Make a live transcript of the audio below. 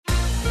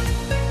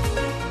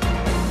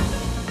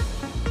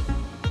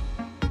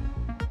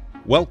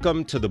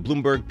Welcome to the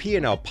Bloomberg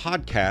P&L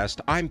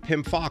podcast. I'm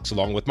Pim Fox,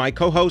 along with my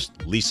co-host,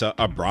 Lisa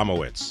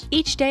Abramowitz.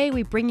 Each day,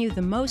 we bring you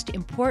the most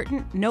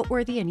important,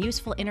 noteworthy, and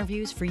useful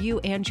interviews for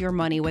you and your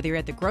money, whether you're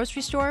at the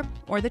grocery store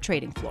or the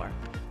trading floor.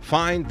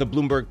 Find the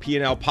Bloomberg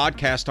P&L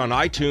podcast on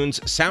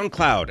iTunes,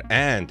 SoundCloud,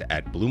 and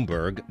at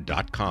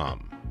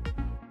Bloomberg.com.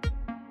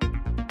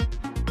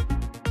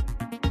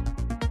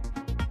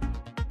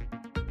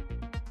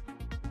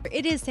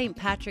 It is St.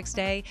 Patrick's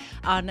Day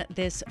on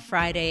this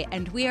Friday,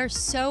 and we are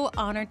so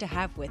honored to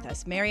have with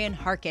us Marian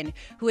Harkin,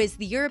 who is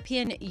the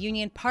European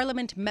Union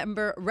Parliament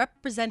member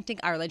representing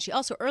Ireland. She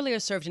also earlier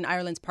served in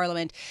Ireland's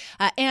Parliament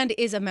and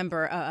is a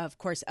member, of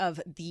course, of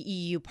the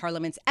EU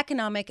Parliament's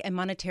Economic and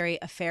Monetary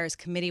Affairs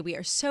Committee. We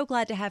are so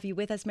glad to have you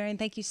with us, Marian.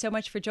 Thank you so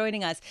much for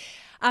joining us.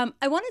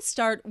 I want to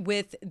start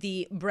with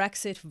the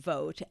Brexit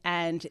vote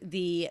and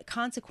the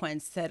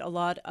consequence that a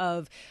lot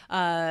of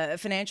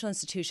financial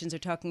institutions are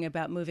talking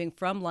about moving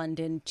from London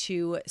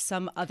to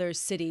some other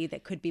city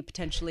that could be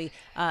potentially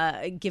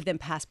give them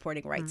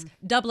passporting rights.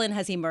 Dublin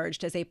has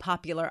emerged as a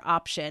popular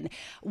option.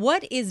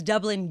 What is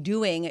Dublin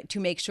doing to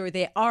make sure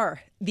they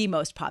are the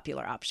most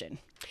popular option?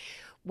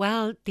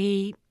 Well,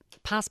 the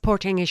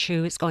passporting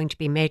issue is going to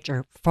be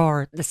major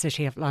for the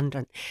City of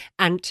London.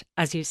 And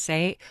as you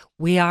say,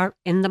 we are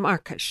in the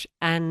market.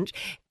 And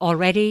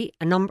already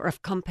a number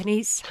of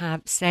companies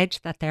have said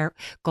that they're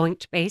going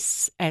to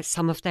base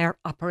some of their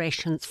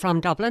operations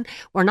from Dublin.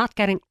 We're not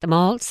getting them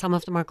all. Some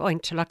of them are going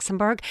to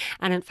Luxembourg.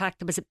 And in fact,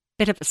 there was a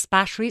bit of a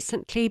spat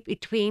recently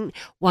between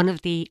one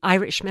of the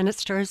Irish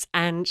ministers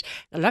and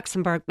the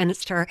Luxembourg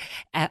minister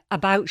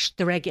about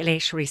the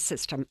regulatory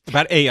system.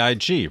 About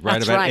AIG, right?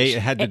 That's right. It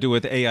had to do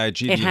with AIG,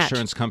 the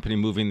insurance company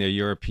moving their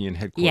European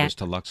headquarters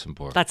to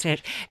Luxembourg. That's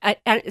it.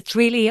 It's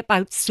really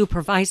about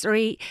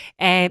supervisory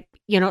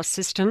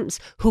systems,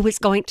 who is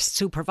going to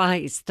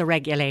supervise the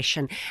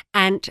regulation.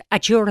 And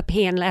at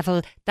European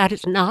level, that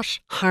is not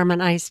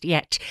harmonised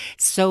yet.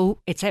 So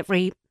it's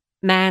every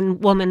man,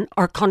 woman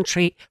or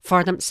country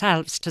for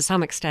themselves to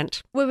some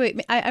extent.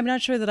 Wait. I'm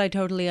not sure that I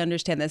totally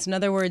understand this. In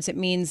other words, it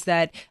means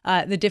that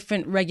the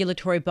different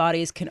regulatory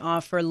bodies can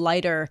offer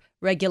lighter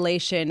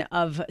regulation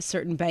of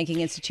certain banking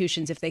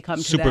institutions if they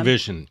come to them.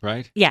 Supervision,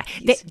 right? Yeah,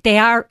 they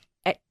are.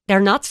 They're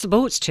not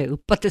supposed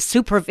to, but the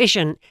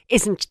supervision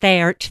isn't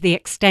there to the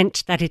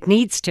extent that it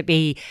needs to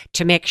be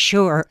to make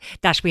sure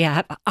that we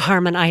have a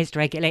harmonised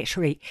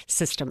regulatory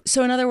system.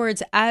 So in other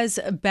words, as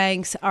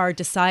banks are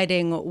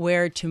deciding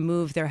where to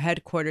move their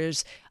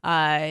headquarters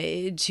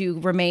to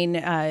remain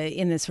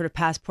in this sort of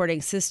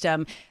passporting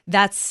system,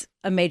 that's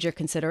a major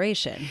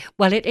consideration.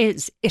 Well, it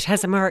is. It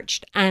has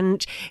emerged.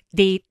 And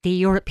the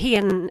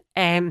European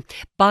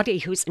body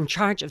who's in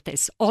charge of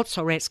this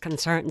also raised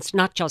concerns,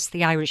 not just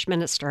the Irish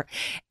minister.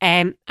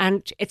 And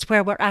it's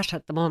where we're at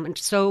the moment.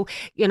 So,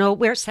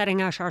 we're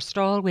setting out our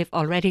stall. We've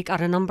already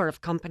got a number of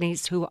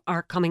companies who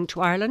are coming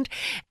to Ireland.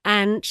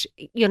 And,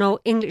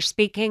 English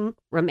speaking,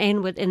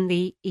 remain within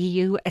the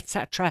EU,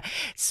 etc.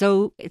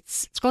 So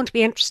it's going to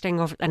be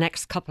interesting over the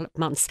next couple of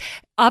months.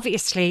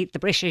 Obviously, the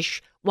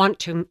British want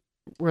to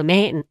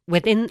remain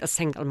within the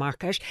single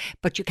market,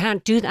 but you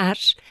can't do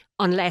that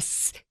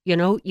unless,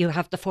 you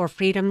have the four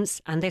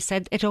freedoms, and they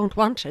said they don't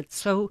want it.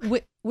 So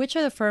which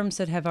are the firms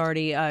that have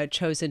already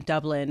chosen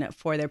Dublin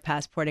for their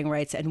passporting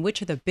rights, and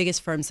which are the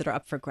biggest firms that are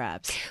up for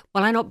grabs?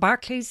 Well, I know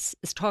Barclays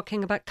is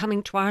talking about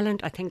coming to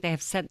Ireland. I think they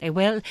have said they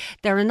will.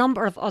 There are a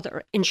number of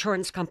other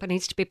insurance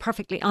companies. To be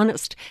perfectly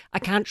honest, I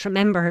can't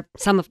remember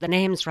some of the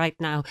names right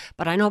now,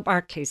 but I know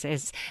Barclays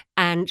is.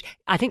 And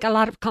I think a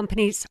lot of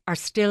companies are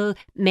still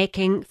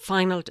making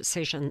final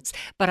decisions.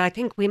 But I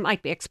think we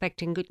might be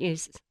expecting good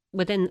news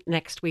within the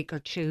next week or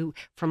two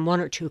from one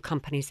or two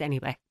companies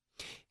anyway.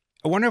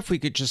 I wonder if we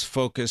could just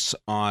focus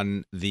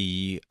on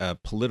the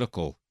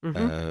political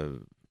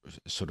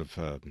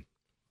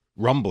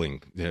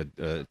rumbling,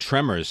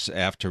 tremors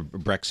after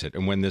Brexit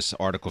and when this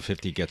Article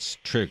 50 gets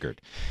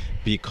triggered.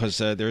 Because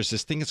there's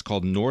this thing, it's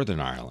called Northern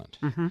Ireland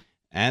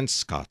and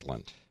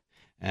Scotland.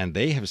 And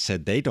they have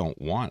said they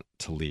don't want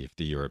to leave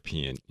the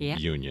European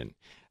Union.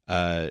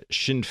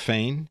 Sinn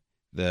Féin,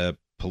 the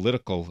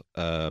political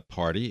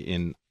party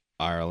in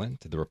Ireland,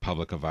 the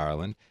Republic of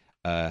Ireland,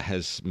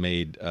 has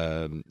made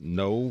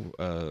no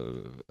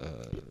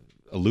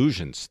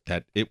allusions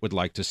that it would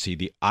like to see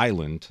the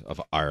island of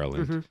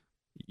Ireland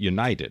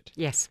united.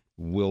 Yes.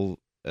 Will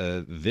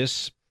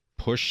this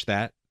push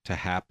that to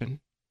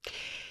happen?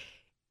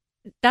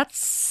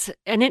 That's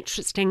an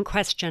interesting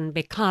question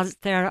because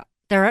there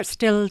are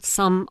still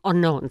some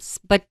unknowns.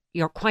 But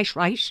you're quite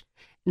right.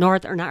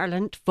 Northern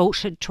Ireland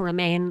voted to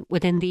remain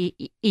within the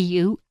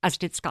EU, as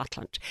did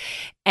Scotland.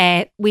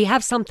 We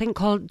have something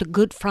called the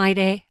Good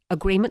Friday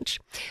Agreement,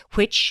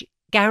 which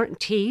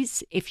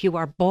guarantees if you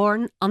are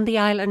born on the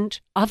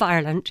island of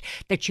Ireland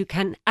that you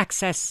can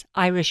access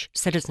Irish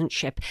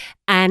citizenship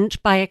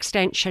and, by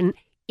extension,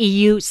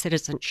 EU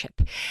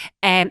citizenship.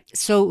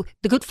 So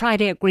the Good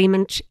Friday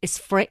Agreement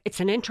it's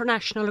an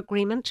international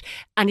agreement,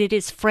 and it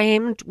is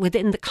framed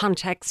within the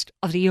context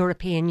of the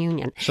European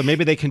Union. So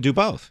maybe they can do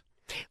both.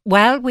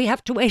 Well, we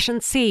have to wait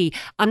and see.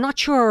 I'm not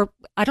sure.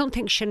 I don't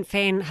think Sinn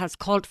Féin has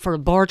called for a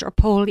border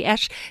poll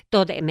yet,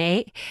 though they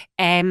may.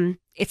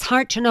 It's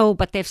hard to know,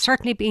 but they've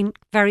certainly been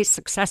very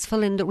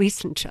successful in the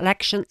recent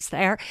elections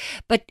there.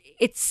 But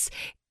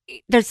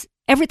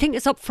everything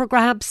is up for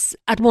grabs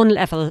at one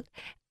level.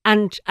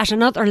 And at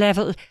another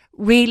level,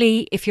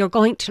 really, if you're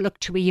going to look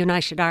to a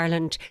united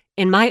Ireland,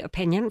 in my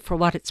opinion, for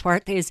what it's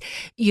worth, is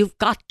you've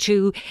got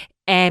to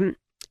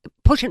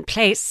put in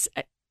place,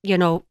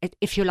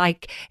 if you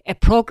like, a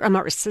programme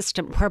or a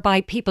system whereby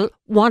people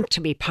want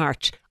to be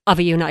part of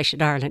a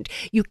united Ireland.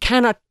 You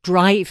cannot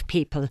drive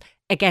people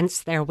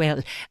against their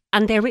will.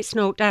 And there is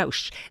no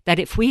doubt that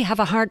if we have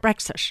a hard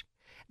Brexit,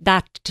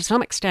 that to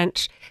some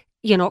extent,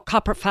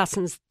 copper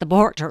fastens the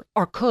border,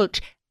 or could,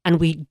 and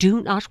we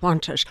do not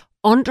want it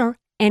under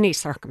any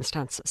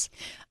circumstances.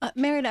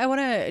 Marian, I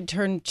want to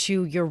turn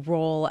to your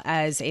role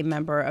as a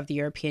member of the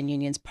European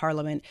Union's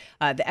Parliament,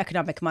 the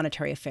Economic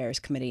Monetary Affairs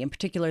Committee, in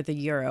particular the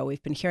Euro.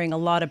 We've been hearing a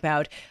lot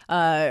about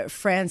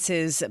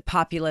France's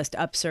populist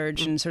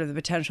upsurge and sort of the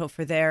potential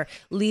for their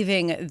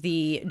leaving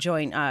the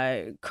joint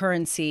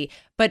currency.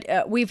 But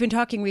we've been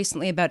talking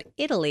recently about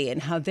Italy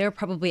and how they're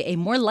probably a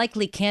more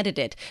likely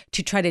candidate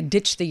to try to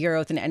ditch the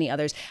euro than any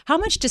others. How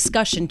much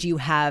discussion do you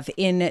have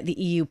in the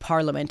EU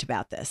Parliament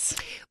about this?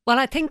 Well,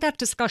 I think that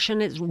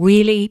discussion is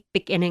really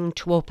beginning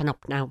to open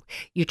up now.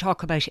 You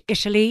talk about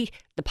Italy,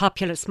 the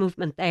populist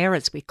movement there,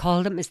 as we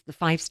call them, is the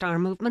five-star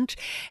movement.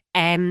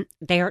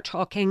 They are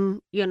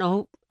talking,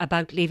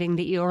 about leaving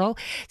the euro.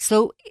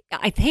 So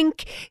I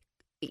think,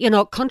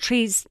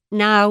 countries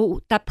now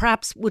that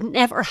perhaps would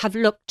never have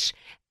looked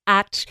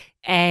at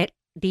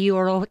the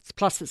euro, its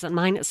pluses and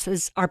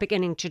minuses, are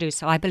beginning to do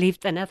so. I believe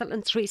the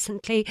Netherlands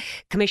recently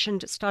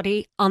commissioned a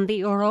study on the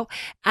euro.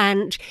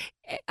 And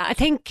I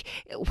think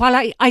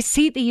while I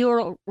see the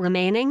euro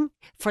remaining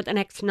for the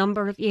next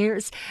number of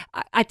years,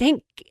 I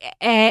think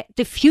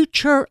the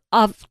future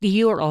of the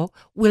euro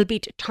will be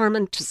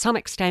determined to some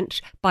extent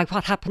by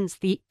what happens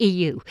to the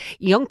EU.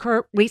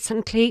 Juncker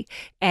recently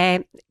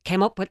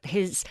came up with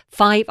his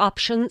 5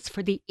 options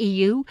for the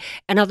EU.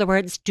 In other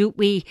words, do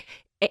we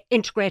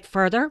integrate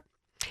further?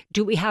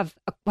 Do we have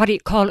what do you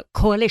call a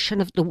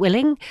coalition of the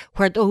willing,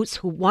 where those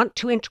who want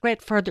to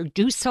integrate further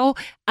do so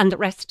and the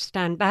rest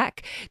stand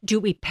back? Do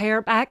we pare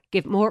back,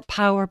 give more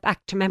power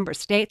back to member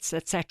states,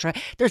 etc.?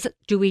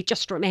 Do we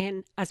just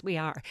remain as we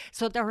are?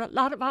 So there are a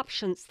lot of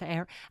options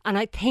there, and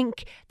I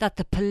think that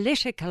the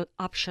political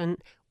option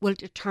will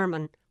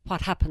determine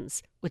what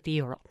happens with the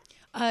euro.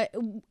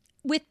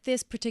 With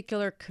this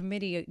particular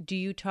committee, do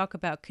you talk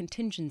about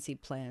contingency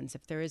plans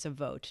if there is a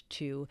vote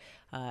to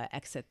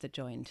exit the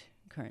joint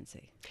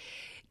currency?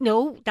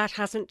 No, that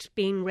hasn't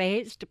been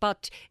raised,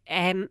 but,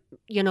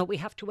 we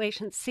have to wait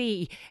and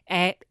see.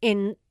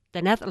 In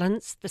the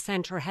Netherlands, the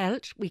centre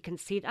held, we can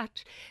see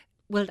that.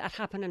 Will that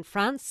happen in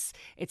France?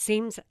 It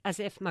seems as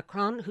if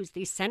Macron, who's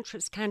the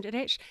centrist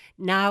candidate,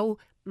 now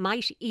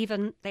might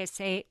even, they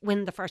say,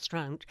 win the first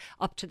round.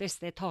 Up to this,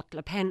 they thought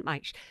Le Pen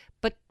might.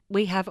 But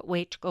we have a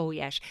way to go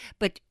yet.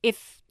 But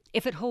if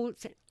it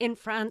holds in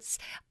France,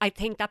 I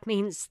think that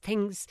means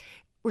things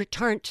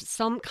return to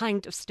some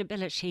kind of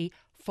stability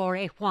for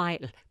a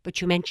while. But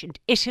you mentioned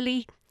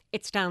Italy,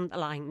 it's down the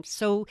line.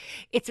 So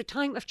it's a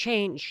time of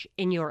change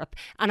in Europe.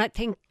 And I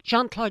think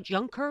Jean-Claude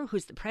Juncker,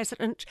 who's the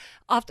president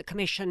of the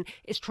Commission,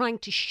 is trying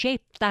to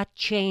shape that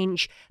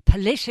change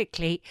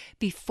politically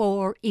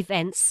before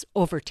events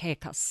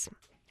overtake us.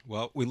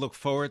 Well, we look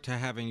forward to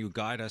having you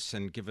guide us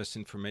and give us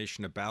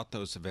information about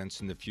those events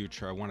in the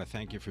future. I want to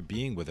thank you for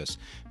being with us.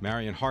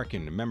 Marian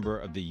Harkin, a member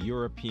of the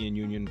European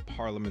Union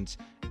Parliament's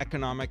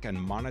Economic and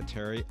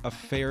Monetary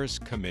Affairs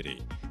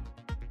Committee.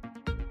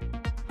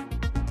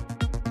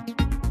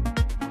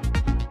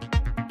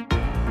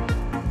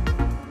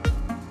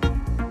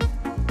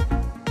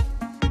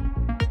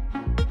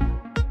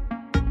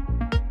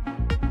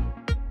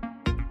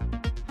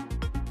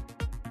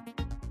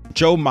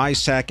 Joe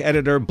Mysak,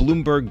 editor,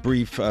 Bloomberg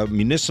Brief,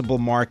 Municipal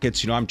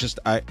Markets.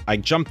 I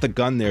jumped the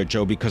gun there,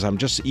 Joe, because I'm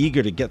just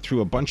eager to get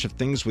through a bunch of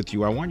things with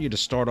you. I want you to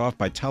start off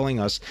by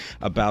telling us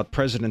about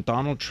President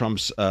Donald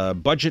Trump's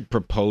budget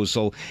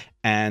proposal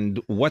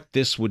and what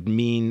this would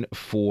mean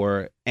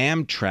for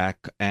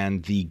Amtrak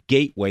and the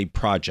Gateway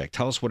project.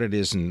 Tell us what it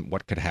is and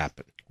what could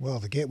happen. Well,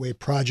 the Gateway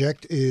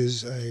project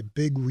is a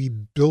big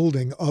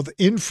rebuilding of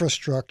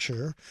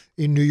infrastructure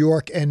in New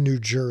York and New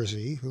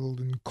Jersey. It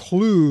will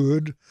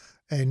include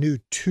a new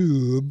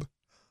tube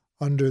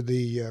under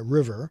the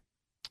river.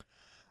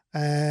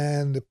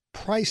 And the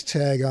price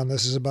tag on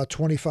this is about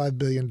 $25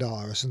 billion.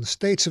 And the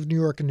states of New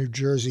York and New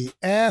Jersey,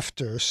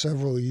 after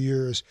several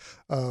years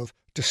of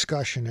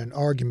discussion and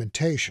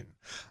argumentation,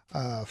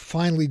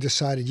 finally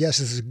decided, yes,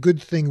 this is a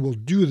good thing, we'll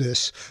do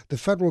this. The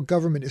federal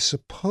government is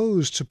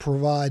supposed to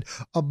provide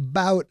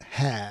about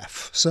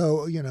half.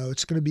 So,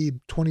 it's going to be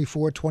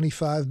 $24,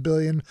 $25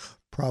 billion.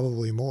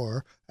 probably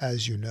more,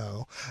 as you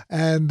know,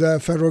 and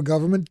federal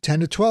government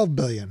 10 to 12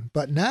 billion.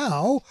 But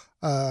now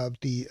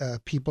the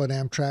people at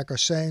Amtrak are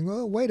saying,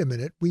 "Oh, wait a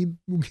minute,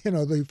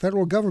 the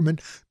federal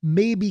government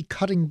may be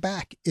cutting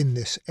back in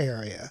this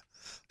area."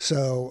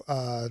 So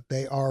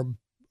they are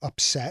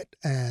upset,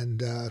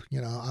 and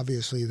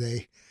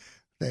obviously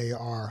they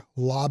are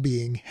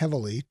lobbying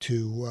heavily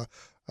to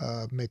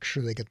make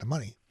sure they get the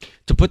money.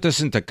 To put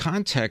this into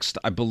context,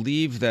 I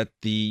believe that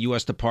the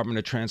U.S. Department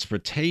of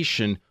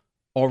Transportation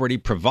already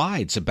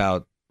provides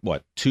about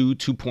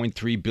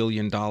 $2.3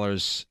 billion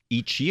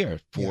each year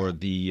for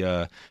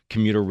the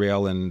commuter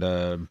rail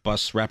and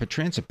bus rapid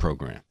transit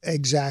program.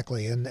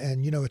 Exactly, and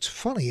it's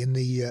funny in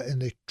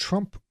the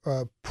Trump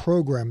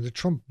program, the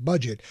Trump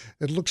budget,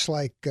 it looks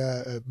like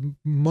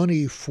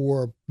money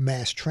for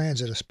mass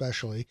transit,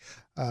 especially,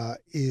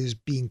 is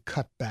being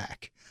cut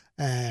back,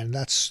 and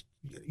that's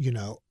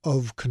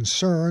of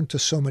concern to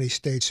so many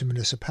states and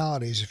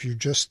municipalities. If you're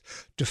just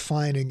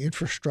defining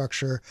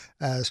infrastructure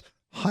as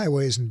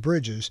highways and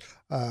bridges,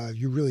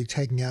 you're really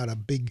taking out a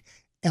big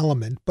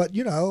element. But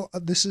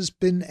this has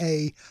been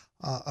a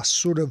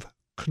sort of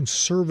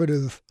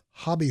conservative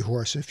hobby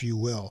horse, if you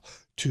will,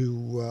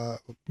 to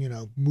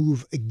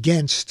move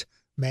against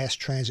mass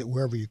transit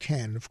wherever you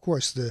can. And of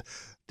course, the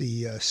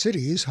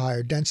cities,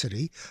 higher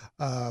density,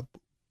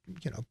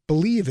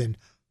 believe in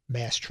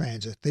mass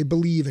transit. They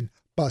believe in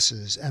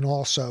buses and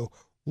also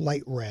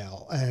light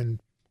rail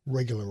and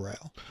regular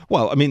rail.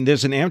 Well, I mean,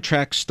 there's an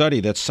Amtrak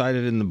study that's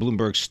cited in the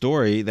Bloomberg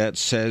story that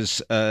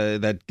says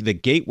that the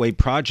Gateway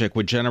project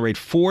would generate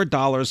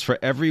 $4 for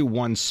every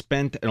one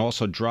spent and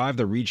also drive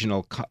the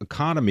regional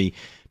economy,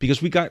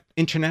 because we got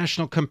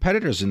international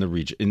competitors in the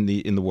region,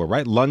 in the world,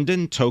 right?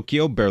 London,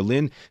 Tokyo,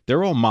 Berlin,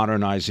 they're all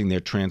modernizing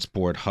their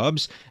transport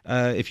hubs.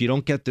 If you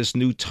don't get this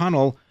new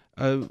tunnel,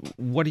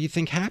 what do you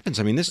think happens?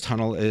 I mean, this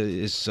tunnel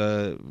is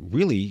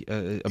really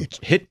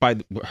hit by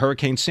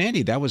Hurricane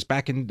Sandy. That was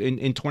back in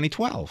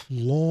 2012.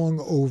 Long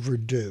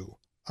overdue.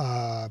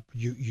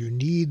 You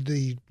need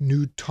the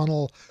new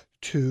tunnel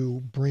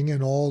to bring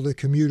in all the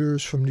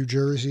commuters from New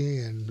Jersey,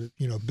 and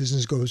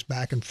business goes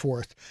back and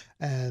forth.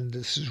 And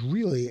this is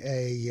really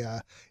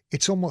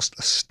it's almost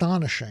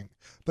astonishing.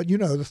 But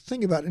the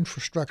thing about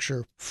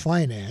infrastructure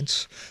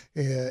finance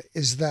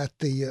is that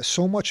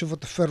so much of what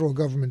the federal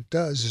government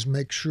does is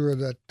make sure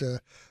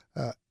that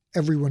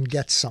everyone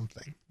gets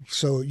something.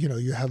 So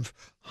you have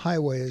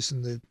highways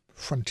in the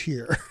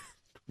frontier.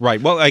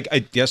 Right. Well, I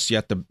guess you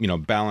have to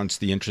balance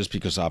the interest,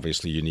 because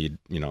obviously you need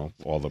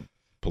all the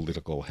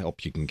political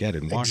help you can get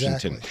in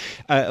Washington.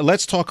 Exactly.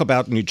 Let's talk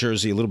about New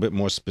Jersey a little bit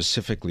more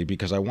specifically,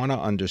 because I want to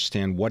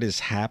understand what is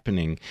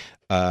happening.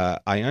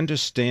 I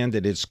understand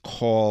that it's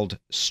called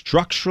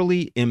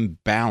structurally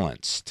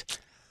imbalanced.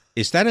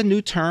 Is that a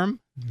new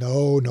term?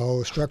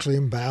 No, structurally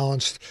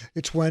imbalanced.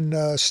 It's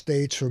when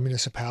states or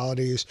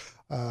municipalities,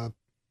 how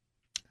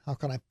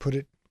can I put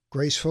it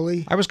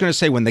gracefully? I was going to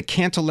say, when the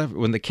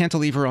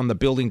cantilever on the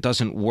building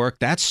doesn't work,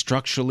 that's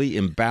structurally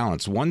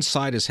imbalanced. One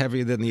side is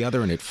heavier than the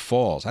other and it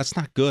falls. That's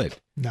not good.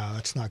 No,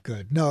 it's not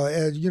good. No,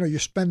 you're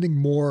spending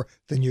more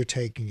than you're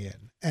taking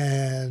in.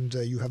 And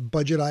you have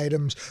budget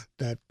items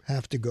that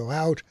have to go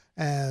out,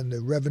 and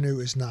the revenue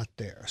is not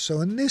there. So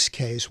in this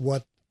case,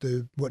 what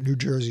New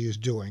Jersey is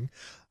doing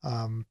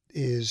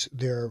is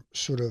they're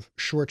sort of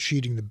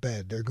short-sheeting the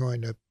bed. They're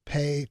going to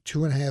pay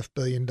 $2.5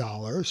 billion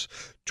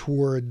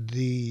toward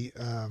the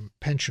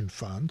pension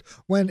fund,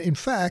 when in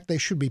fact they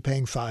should be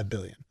paying $5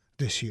 billion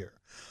this year,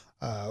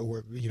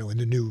 or in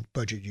the new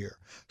budget year.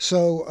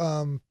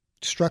 So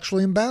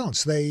structurally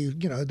imbalanced.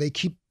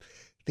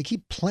 They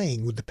keep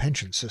playing with the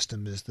pension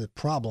system is the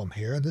problem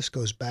here, and this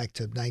goes back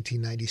to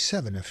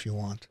 1997, if you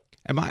want.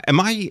 Am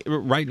I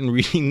right in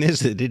reading this,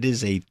 that it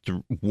is a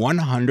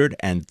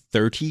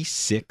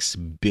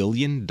 $136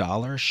 billion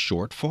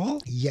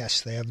shortfall?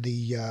 Yes, they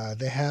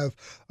have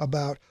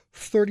about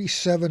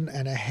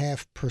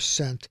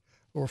 37.5%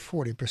 or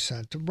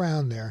 40%,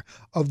 around there,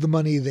 of the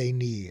money they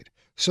need.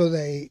 So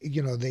it's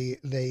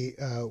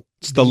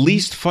the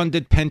least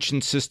funded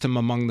pension system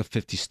among the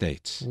 50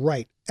 states.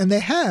 Right, and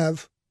they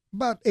have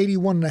about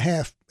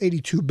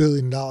 $82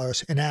 billion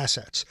in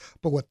assets,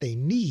 but what they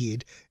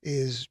need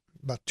is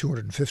about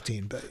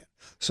 $215 billion.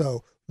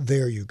 So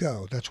there you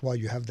go. That's why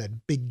you have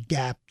that big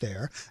gap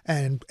there.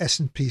 And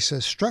S&P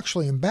says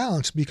structurally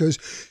imbalanced because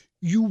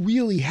you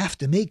really have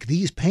to make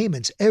these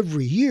payments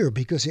every year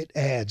because it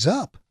adds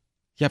up.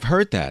 Yeah, I've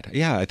heard that.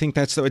 Yeah, I think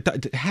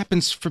it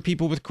happens for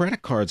people with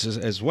credit cards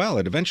as well.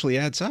 It eventually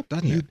adds up,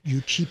 doesn't it?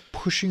 You keep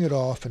pushing it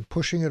off and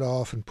pushing it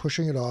off and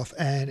pushing it off,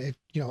 and it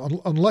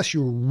unless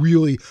you're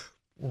really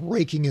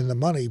raking in the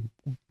money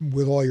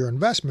with all your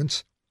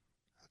investments,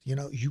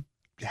 you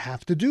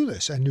have to do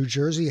this. And New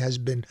Jersey has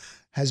been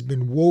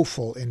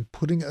woeful in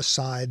putting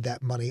aside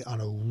that money on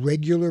a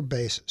regular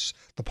basis.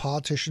 The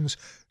politicians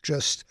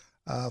just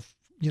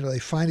they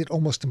find it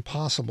almost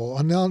impossible.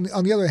 On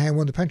the other hand,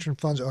 when the pension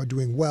funds are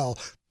doing well,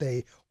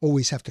 they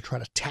always have to try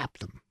to tap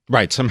them.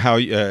 Right. Somehow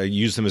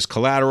use them as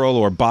collateral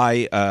or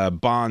buy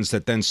bonds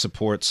that then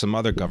support some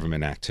other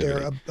government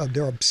activity.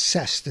 They're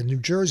obsessed. In New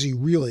Jersey,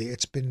 really,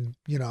 it's been,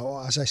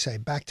 as I say,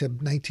 back to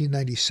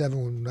 1997,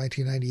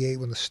 1998,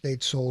 when the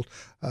state sold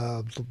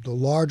the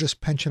largest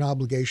pension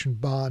obligation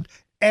bond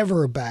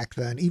ever back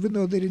then, even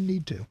though they didn't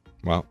need to.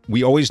 Well,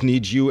 we always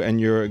need you and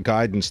your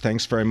guidance.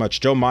 Thanks very much.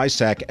 Joe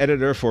Mysak,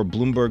 editor for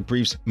Bloomberg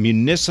Brief's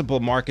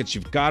Municipal Markets.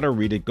 You've got to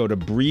read it. Go to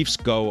Briefs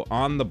Go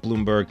on the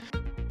Bloomberg.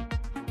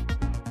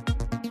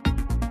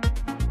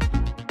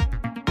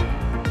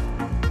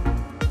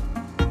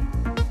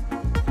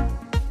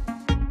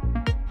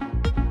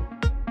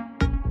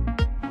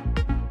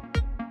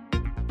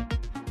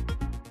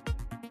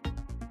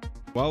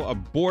 Well, a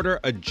border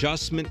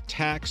adjustment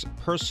tax,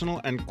 personal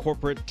and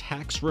corporate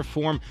tax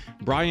reform.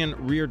 Brian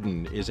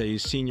Reardon is a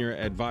senior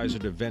advisor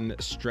to Venn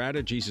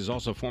Strategies. He's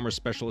also former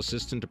special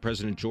assistant to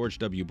President George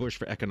W. Bush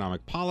for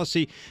economic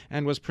policy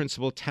and was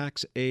principal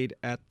tax aide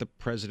at the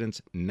President's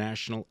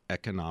National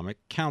Economic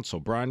Council.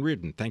 Brian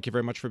Reardon, thank you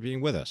very much for being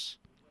with us.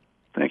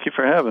 Thank you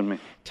for having me.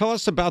 Tell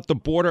us about the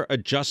border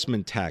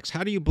adjustment tax.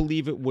 How do you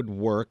believe it would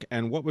work,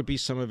 and what would be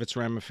some of its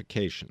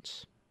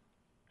ramifications?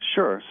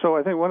 Sure. So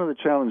I think one of the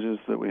challenges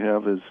that we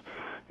have is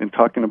in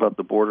talking about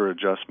the border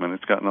adjustment,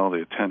 it's gotten all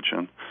the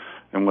attention,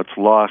 and what's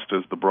lost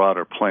is the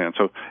broader plan.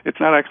 So it's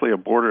not actually a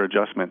border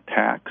adjustment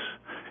tax.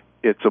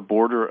 It's a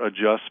border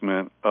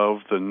adjustment of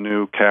the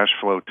new cash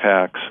flow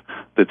tax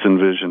that's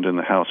envisioned in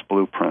the House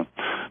blueprint.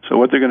 So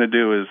what they're going to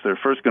do is they're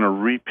first going to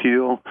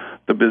repeal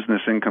the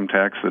business income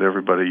tax that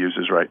everybody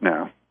uses right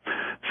now.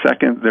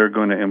 Second, they're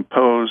going to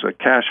impose a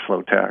cash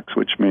flow tax,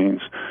 which means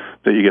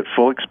that you get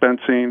full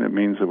expensing. It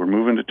means that we're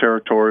moving to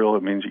territorial.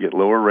 It means you get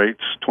lower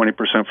rates,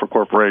 20% for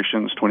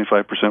corporations,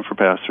 25% for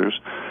pass-throughs.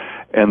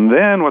 And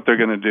then what they're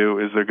going to do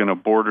is they're going to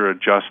border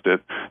adjust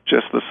it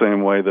just the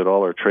same way that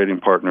all our trading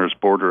partners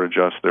border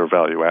adjust their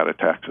value-added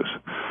taxes.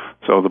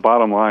 So the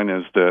bottom line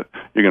is that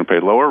you're going to pay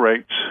lower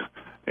rates,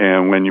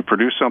 and when you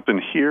produce something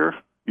here,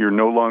 you're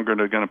no longer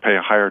going to pay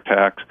a higher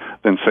tax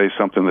than, say,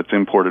 something that's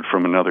imported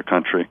from another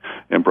country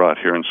and brought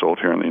here and sold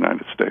here in the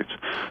United States.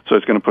 So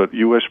it's going to put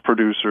U.S.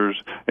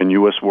 producers and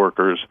U.S.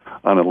 workers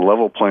on a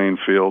level playing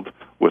field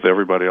with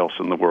everybody else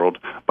in the world.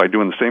 By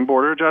doing the same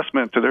border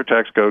adjustment to their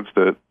tax codes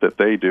that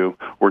they do,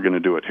 we're going to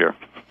do it here.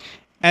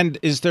 And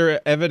is there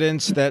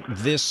evidence that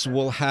this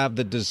will have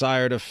the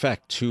desired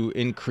effect to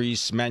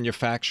increase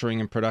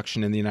manufacturing and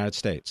production in the United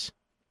States?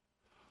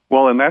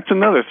 Well, and that's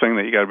another thing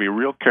that you got to be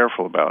real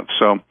careful about.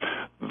 So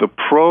the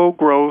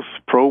pro-growth,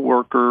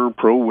 pro-worker,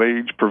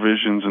 pro-wage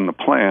provisions in the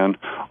plan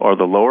are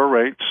the lower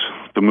rates,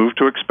 the move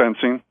to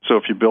expensing. So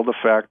if you build a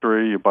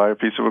factory, you buy a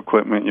piece of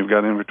equipment, you've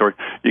got inventory,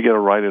 you get to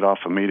write it off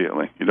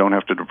immediately. You don't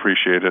have to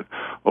depreciate it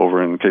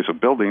over, in the case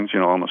of buildings,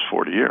 almost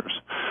 40 years.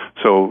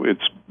 So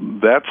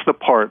that's the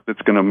part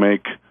that's going to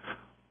make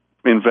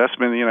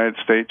investment in the United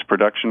States,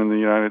 production in the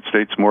United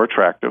States more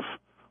attractive,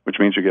 which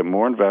means you get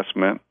more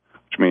investment,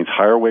 which means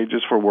higher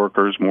wages for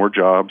workers, more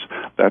jobs.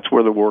 That's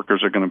where the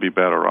workers are going to be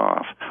better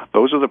off.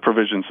 Those are the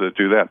provisions that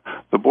do that.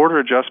 The border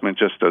adjustment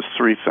just does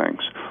three things.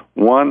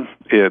 One,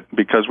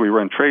 because we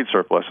run trade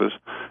surpluses,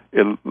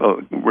 it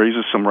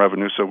raises some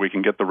revenue so we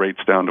can get the rates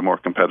down to more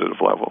competitive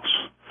levels.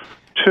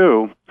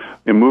 Two,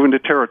 in moving to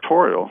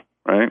territorial,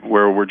 right,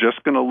 where we're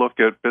just going to look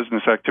at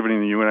business activity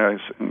in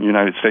the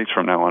United States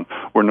from now on.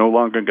 We're no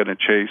longer going to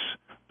chase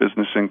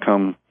business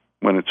income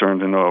when it's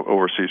earned in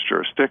overseas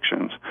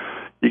jurisdictions.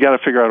 You got to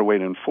figure out a way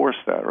to enforce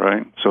that,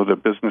 right? So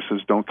that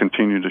businesses don't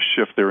continue to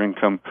shift their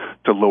income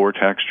to lower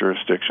tax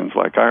jurisdictions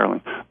like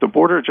Ireland. The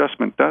border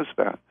adjustment does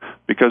that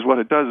because what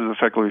it does is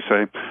effectively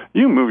say,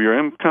 you can move your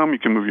income, you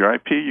can move your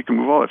IP, you can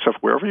move all that stuff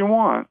wherever you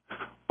want,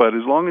 but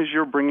as long as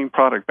you're bringing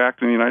product back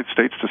to the United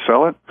States to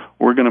sell it,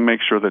 we're going to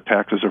make sure that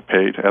taxes are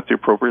paid at the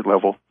appropriate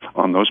level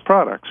on those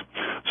products.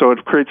 So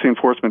it creates the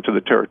enforcement to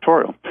the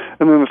territorial.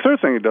 And then the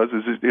third thing it does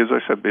is, as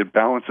I said, it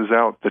balances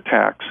out the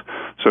tax.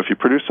 So if you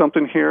produce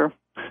something here,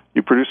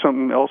 you produce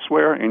something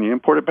elsewhere, and you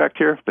import it back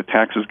here, the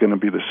tax is going to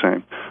be the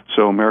same.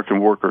 So American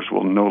workers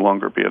will no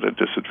longer be at a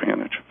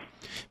disadvantage.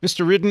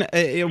 Mr. Reardon,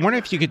 I wonder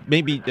if you could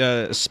maybe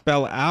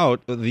spell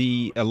out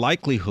the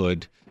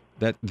likelihood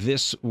that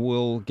this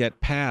will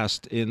get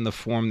passed in the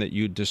form that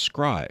you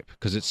describe,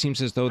 because it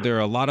seems as though there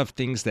are a lot of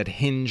things that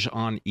hinge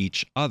on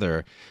each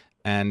other.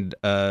 And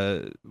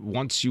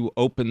once you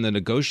open the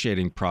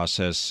negotiating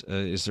process,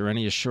 is there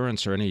any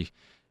assurance or any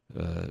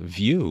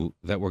view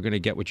that we're going to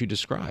get what you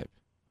describe?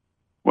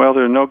 Well,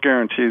 there are no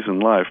guarantees in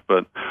life,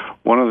 but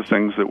one of the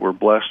things that we're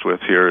blessed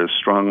with here is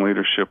strong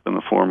leadership in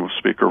the form of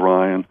Speaker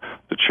Ryan,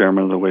 the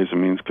chairman of the Ways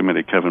and Means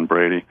Committee, Kevin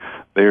Brady.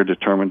 They are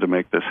determined to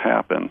make this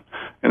happen.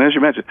 And as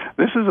you mentioned,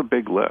 this is a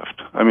big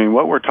lift. I mean,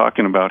 what we're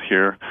talking about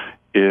here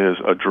is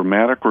a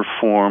dramatic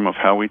reform of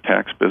how we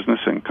tax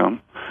business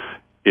income.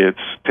 It's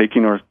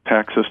taking our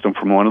tax system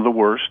from one of the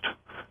worst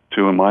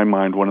to, in my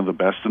mind, one of the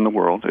best in the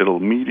world. It'll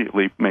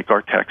immediately make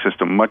our tax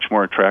system much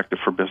more attractive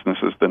for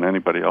businesses than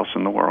anybody else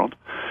in the world.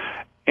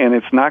 And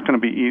it's not going to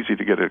be easy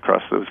to get it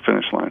across the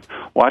finish line.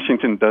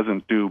 Washington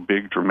doesn't do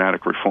big,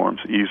 dramatic reforms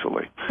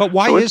easily. But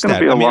why so is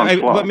that?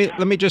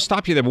 Let me just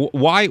stop you there.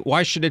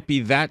 Why should it be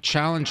that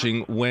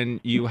challenging when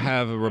you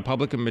have a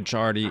Republican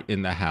majority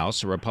in the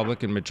House, a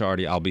Republican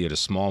majority, albeit a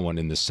small one,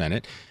 in the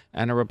Senate,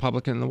 and a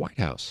Republican in the White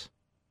House?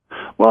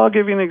 Well, I'll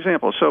give you an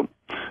example. So,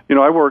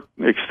 I work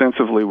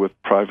extensively with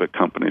private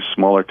companies,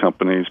 smaller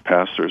companies,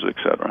 pastors, et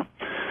cetera.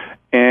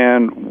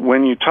 And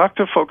when you talk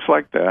to folks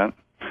like that,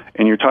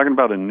 and you're talking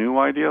about a new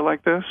idea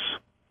like this,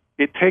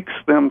 it takes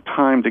them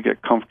time to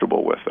get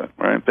comfortable with it,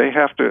 right? They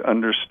have to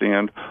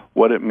understand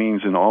what it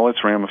means in all its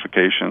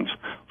ramifications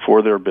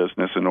for their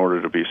business in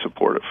order to be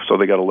supportive. So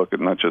they got to look at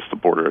not just the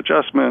border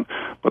adjustment,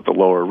 but the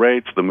lower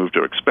rates, the move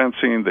to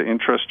expensing, the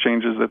interest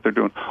changes that they're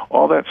doing,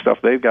 all that stuff.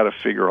 They've got to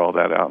figure all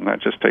that out, and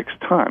that just takes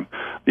time.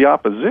 The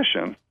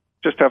opposition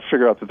just have to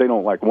figure out that they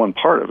don't like one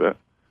part of it,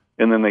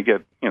 and then they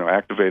get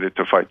activated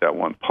to fight that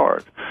one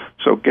part.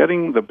 So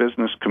getting the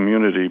business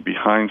community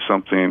behind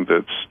something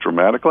that's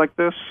dramatic like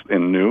this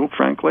and new,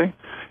 frankly,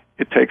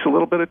 it takes a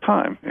little bit of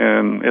time.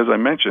 And as I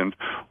mentioned,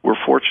 we're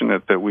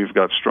fortunate that we've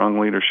got strong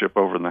leadership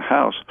over in the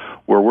House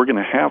where we're going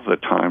to have the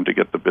time to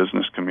get the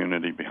business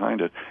community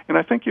behind it. And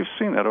I think you've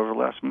seen that over the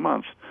last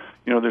month.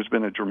 There's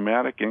been a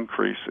dramatic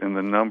increase in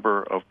the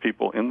number of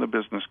people in the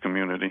business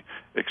community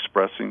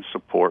expressing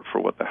support for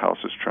what the House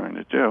is trying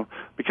to do,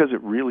 because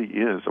it really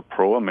is a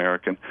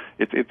pro-American.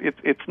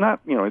 It's not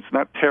it's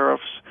not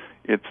tariffs,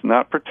 it's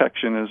not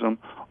protectionism.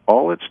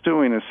 All it's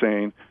doing is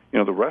saying,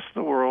 the rest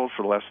of the world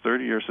for the last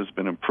 30 years has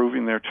been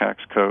improving their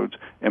tax codes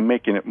and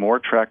making it more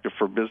attractive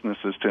for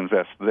businesses to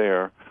invest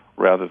there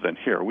rather than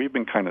here. We've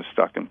been kind of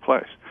stuck in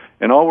place.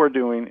 And all we're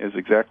doing is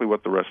exactly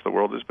what the rest of the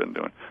world has been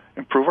doing.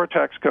 Improve our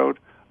tax code,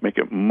 make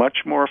it much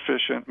more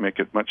efficient, make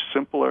it much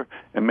simpler,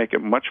 and make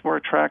it much more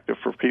attractive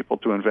for people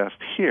to invest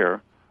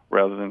here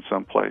rather than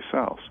someplace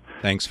else.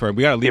 Thanks, we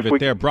got to leave it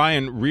there.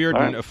 Brian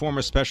Reardon, a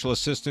former special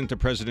assistant to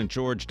President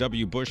George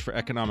W. Bush for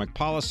economic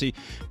policy,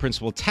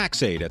 principal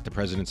tax aide at the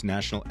President's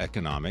National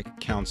Economic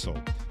Council.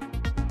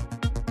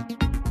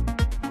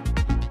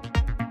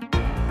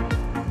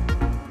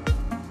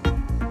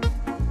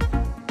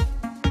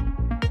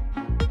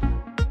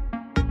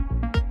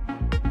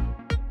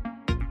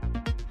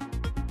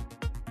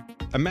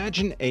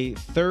 Imagine a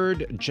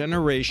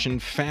third-generation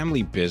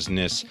family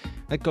business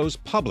that goes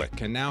public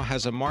and now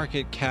has a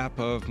market cap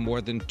of more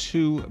than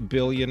 $2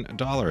 billion.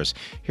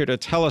 Here to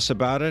tell us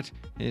about it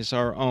is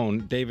our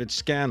own David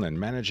Scanlan,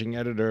 managing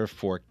editor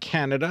for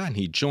Canada, and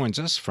he joins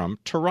us from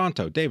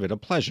Toronto. David, a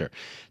pleasure.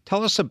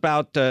 Tell us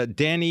about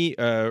Dani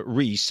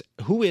Reiss.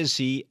 Who is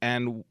he,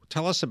 and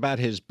tell us about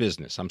his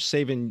business. I'm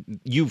saving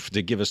you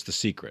to give us the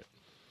secret.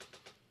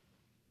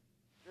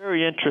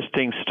 Very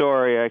interesting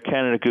story.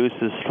 Canada Goose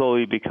is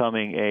slowly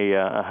becoming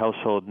a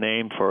household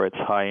name for its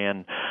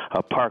high-end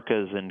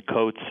parkas and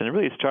coats. And it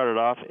really started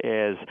off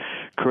as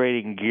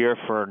creating gear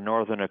for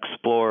northern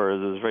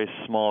explorers. It was a very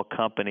small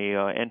company.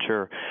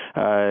 Enter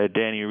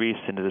Dani Reiss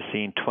into the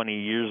scene 20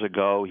 years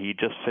ago. He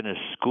just finished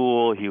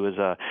school. He was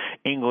a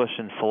English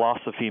and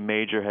philosophy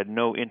major, had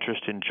no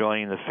interest in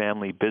joining the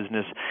family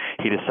business.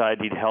 He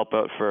decided he'd help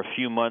out for a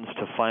few months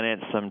to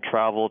finance some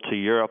travel to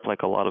Europe,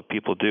 like a lot of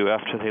people do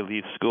after they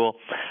leave school.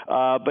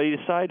 But he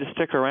decided to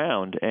stick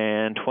around,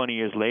 and 20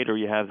 years later,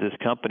 you have this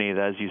company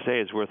that, as you say,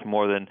 is worth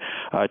more than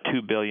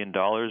 $2 billion,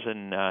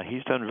 and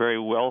he's done very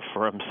well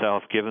for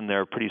himself, given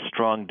their pretty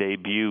strong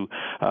debut,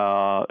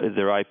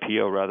 their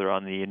IPO, rather,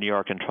 on the New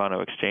York and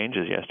Toronto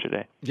exchanges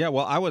yesterday. Yeah,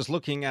 well, I was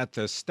looking at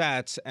the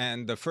stats,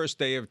 and the first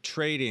day of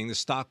trading, the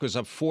stock was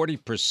up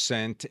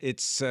 40%.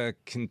 It's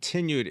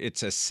continued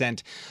its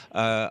ascent,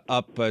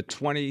 up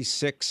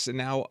 26,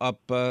 now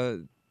up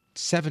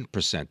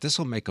 7%. This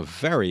will make a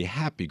very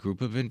happy group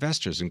of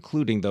investors,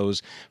 including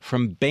those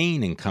from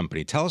Bain &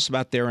 Company. Tell us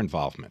about their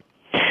involvement.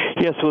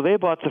 Yeah, so they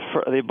bought 70%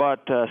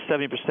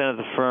 of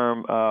the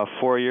firm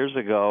 4 years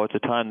ago. At the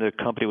time, the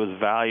company was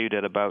valued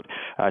at about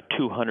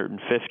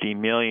 $250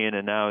 million,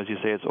 and now, as you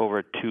say, it's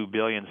over $2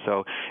 billion.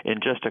 So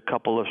in just a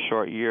couple of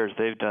short years,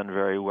 they've done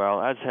very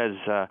well. As has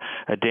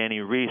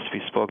Dani Reiss.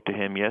 We spoke to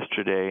him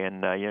yesterday,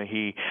 and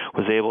he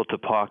was able to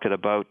pocket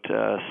about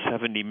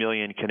 70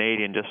 million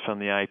Canadian just from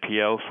the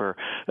IPO for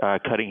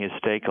cutting his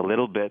stake a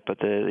little bit, but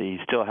he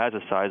still has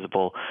a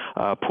sizable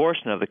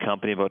portion of the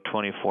company, about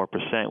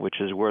 24%, which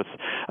is worth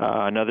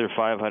another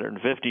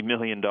 $550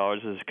 million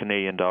is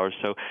Canadian dollars.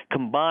 So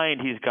combined,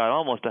 he's got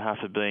almost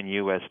 $500 million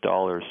US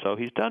dollars. So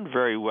he's done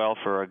very well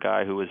for a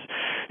guy who was,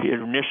 his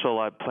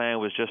initial plan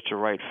was just to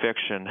write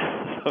fiction.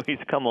 So he's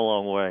come a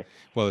long way.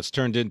 Well, it's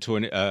turned into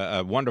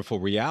a wonderful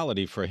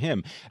reality for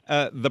him.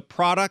 The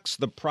products,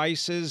 the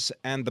prices,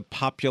 and the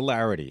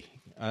popularity.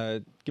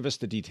 Give us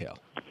the detail.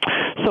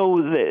 So,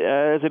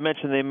 as I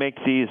mentioned, they make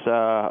these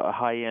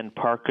high-end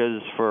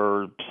parkas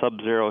for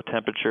sub-zero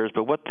temperatures,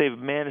 but what they've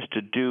managed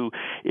to do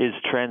is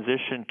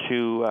transition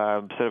to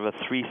sort of a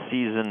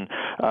three-season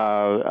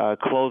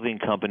clothing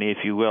company, if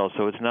you will.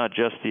 So it's not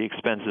just the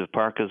expensive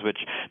parkas, which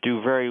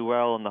do very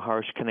well in the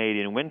harsh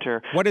Canadian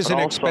winter. What is an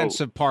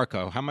expensive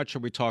parka? How much are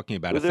we talking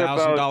about?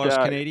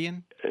 $1,000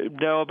 Canadian?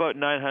 No, about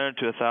 $900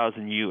 to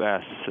 $1,000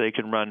 US. They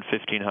can run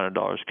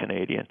 $1,500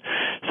 Canadian.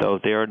 So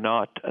they are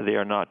not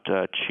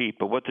cheap.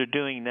 But what they're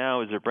doing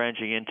now is they're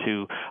branching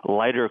into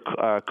lighter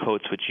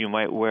coats, which you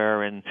might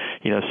wear in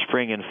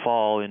spring and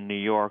fall in New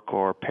York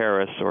or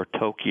Paris or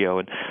Tokyo,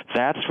 and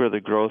that's where the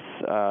growth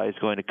is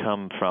going to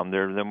come from.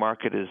 Their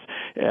market is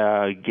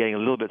getting a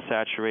little bit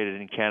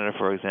saturated in Canada,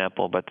 for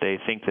example, but they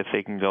think that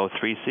they can go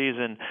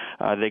three-season,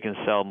 they can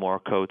sell more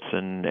coats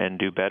and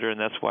do better, and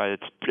that's why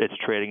it's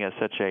trading at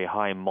such a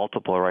high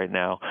multiple right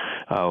now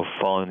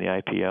following the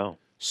IPO.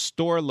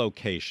 Store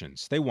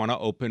locations. They want to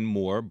open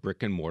more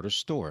brick-and-mortar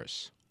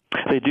stores.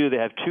 They do. They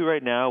have two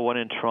right now, one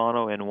in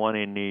Toronto and one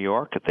in New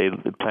York. They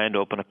plan to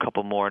open a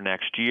couple more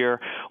next year.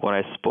 When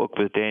I spoke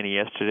with Dani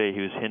yesterday,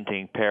 he was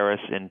hinting Paris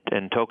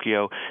and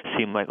Tokyo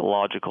seem like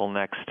logical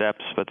next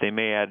steps, but they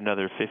may add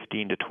another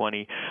 15 to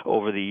 20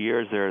 over the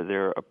years.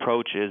 Their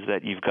approach is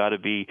that you've got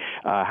to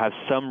have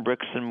some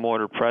bricks and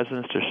mortar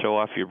presence to show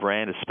off your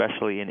brand,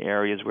 especially in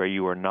areas where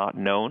you are not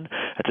known.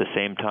 At the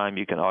same time,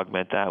 you can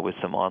augment that with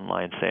some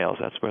online sales.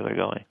 That's where they're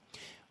going.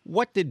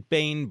 What did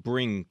Bain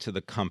bring to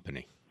the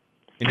company,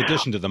 in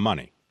addition to the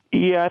money?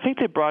 Yeah, I think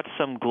they brought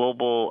some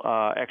global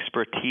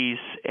expertise,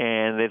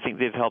 and they think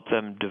they've helped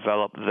them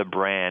develop the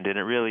brand. And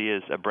it really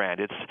is a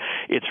brand.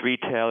 It's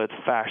retail, it's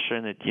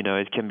fashion.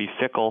 It can be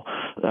fickle,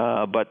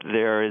 but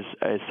there is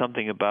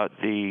something about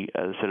the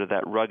sort of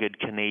that rugged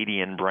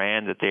Canadian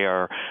brand that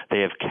they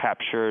have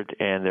captured,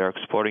 and they're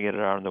exporting it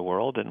around the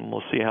world. And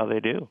we'll see how they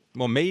do.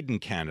 Well, made in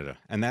Canada,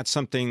 and that's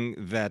something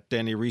that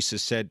Dani Reiss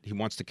has said he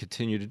wants to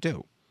continue to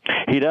do.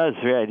 He does.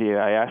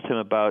 I asked him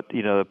about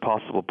the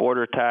possible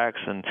border tax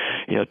and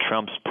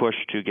Trump's push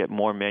to get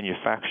more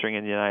manufacturing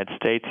in the United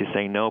States. He's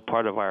saying no.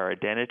 Part of our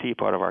identity,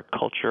 part of our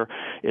culture,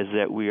 is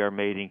that we are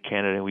made in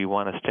Canada, and we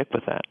want to stick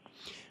with that.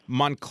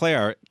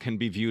 Montclair can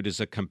be viewed as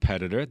a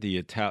competitor,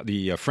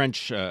 the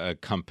French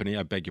company,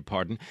 I beg your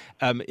pardon.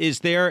 Is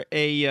there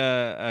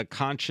a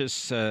conscious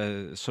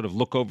sort of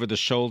look over the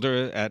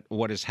shoulder at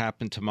what has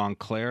happened to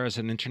Montclair as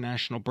an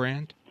international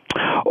brand?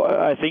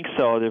 I think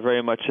so. They're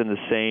very much in the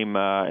same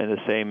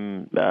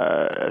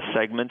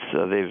segments.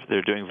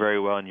 They're doing very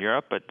well in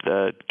Europe, but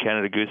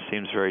Canada Goose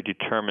seems very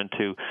determined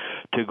to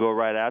go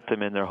right at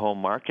them in their home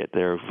market.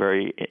 They're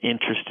very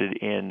interested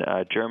in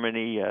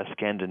Germany,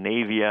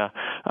 Scandinavia,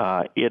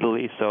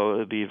 Italy. So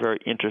it'll be a very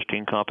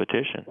interesting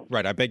competition.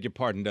 Right. I beg your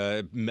pardon.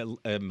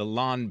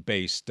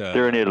 Milan-based.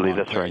 They're in Italy.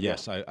 That's right.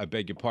 Yes. Yeah. I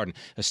beg your pardon.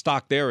 The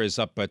stock there is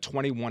up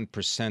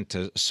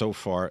 21% so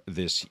far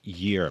this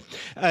year.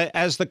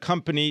 As the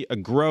company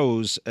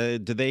grows, do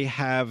they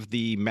have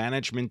the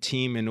management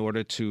team in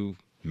order to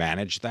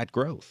manage that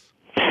growth?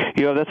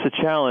 That's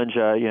a challenge.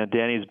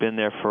 Dani's been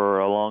there for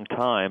a long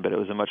time, but it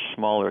was a much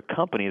smaller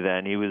company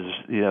then. He was,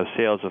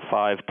 sales of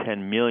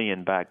 $5-10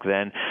 million back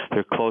then.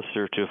 They're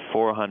closer to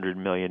 $400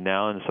 million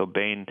now, and so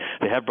Bain,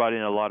 they have brought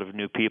in a lot of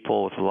new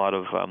people with a lot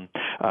of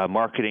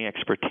marketing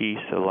expertise,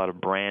 a lot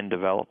of brand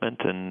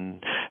development,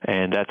 and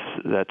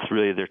that's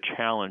really their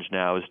challenge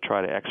now, is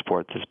try to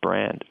export this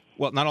brand.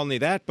 Well, not only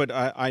that, but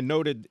I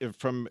noted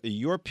from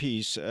your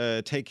piece,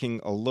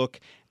 taking a look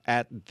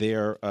at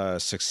their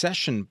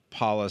succession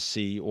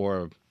policy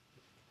or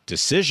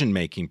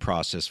decision-making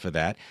process for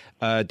that,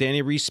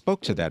 Dani Reiss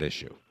spoke to that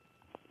issue.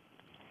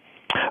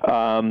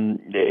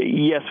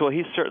 Yes, well,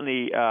 he's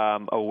certainly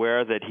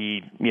aware that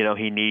he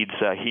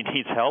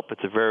needs help.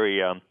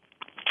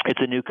 It's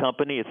a new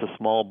company. It's a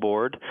small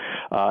board.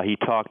 He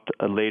talked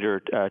later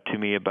to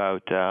me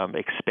about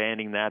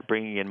expanding that,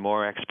 bringing in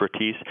more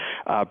expertise,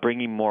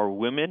 bringing more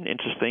women.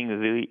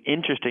 Interestingly,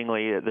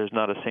 there's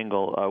not a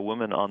single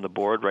woman on the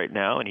board right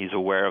now, and he's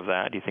aware of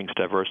that. He thinks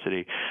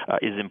diversity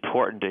is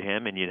important to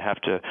him, and you'd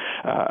have to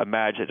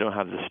imagine, I don't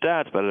have the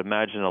stats, but I'd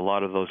imagine a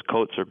lot of those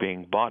coats are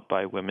being bought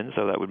by women,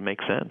 so that would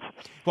make sense.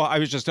 Well, I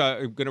was just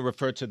going to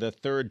refer to the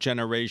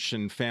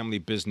third-generation family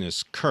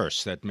business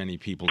curse that many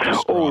people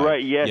describe. Oh,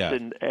 right, yes, yeah.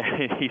 And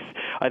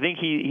I think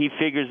he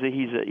figures that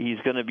he's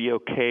going to be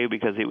okay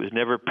because it was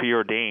never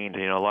preordained.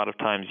 A lot of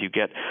times you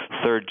get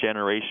third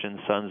generation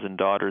sons and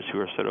daughters who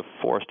are sort of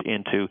forced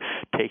into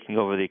taking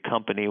over the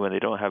company when they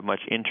don't have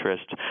much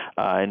interest.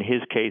 In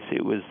his case,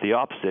 it was the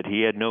opposite.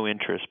 He had no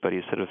interest, but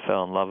he sort of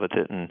fell in love with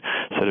it and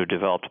sort of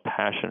developed a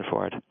passion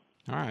for it.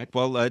 All right.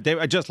 Well,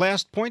 David, just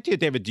last point to you,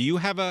 David. Do you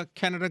have a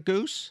Canada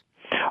Goose?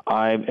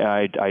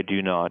 I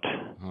do not.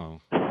 Oh.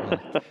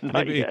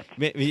 Maybe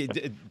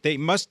they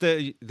must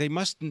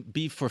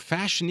be for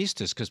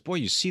fashionistas, because boy,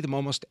 you see them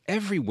almost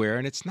everywhere,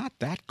 and it's not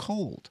that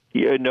cold.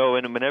 Yeah, no,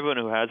 and everyone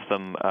who has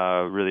them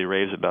really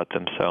raves about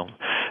them. So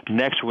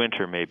next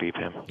winter, maybe,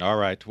 Pim. All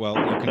right. Well,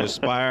 you can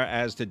aspire,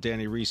 as did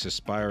Dani Reiss,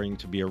 aspiring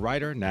to be a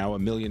writer, now a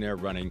millionaire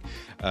running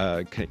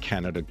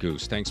Canada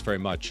Goose. Thanks very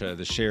much.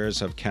 The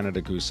shares of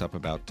Canada Goose up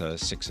about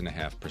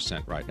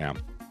 6.5% right now.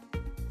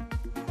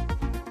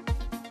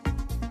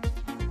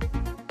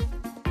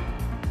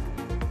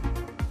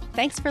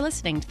 Thanks for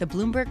listening to the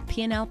Bloomberg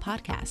P&L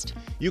podcast.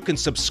 You can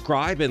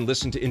subscribe and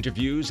listen to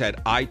interviews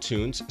at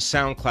iTunes,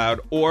 SoundCloud,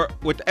 or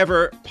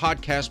whatever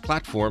podcast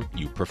platform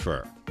you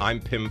prefer. I'm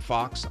Pim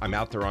Fox. I'm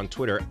out there on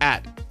Twitter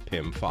at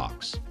Pim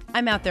Fox.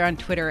 I'm out there on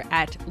Twitter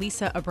at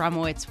Lisa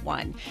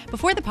Abramowitz1.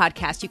 Before the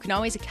podcast, you can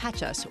always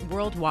catch us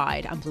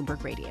worldwide on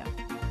Bloomberg Radio.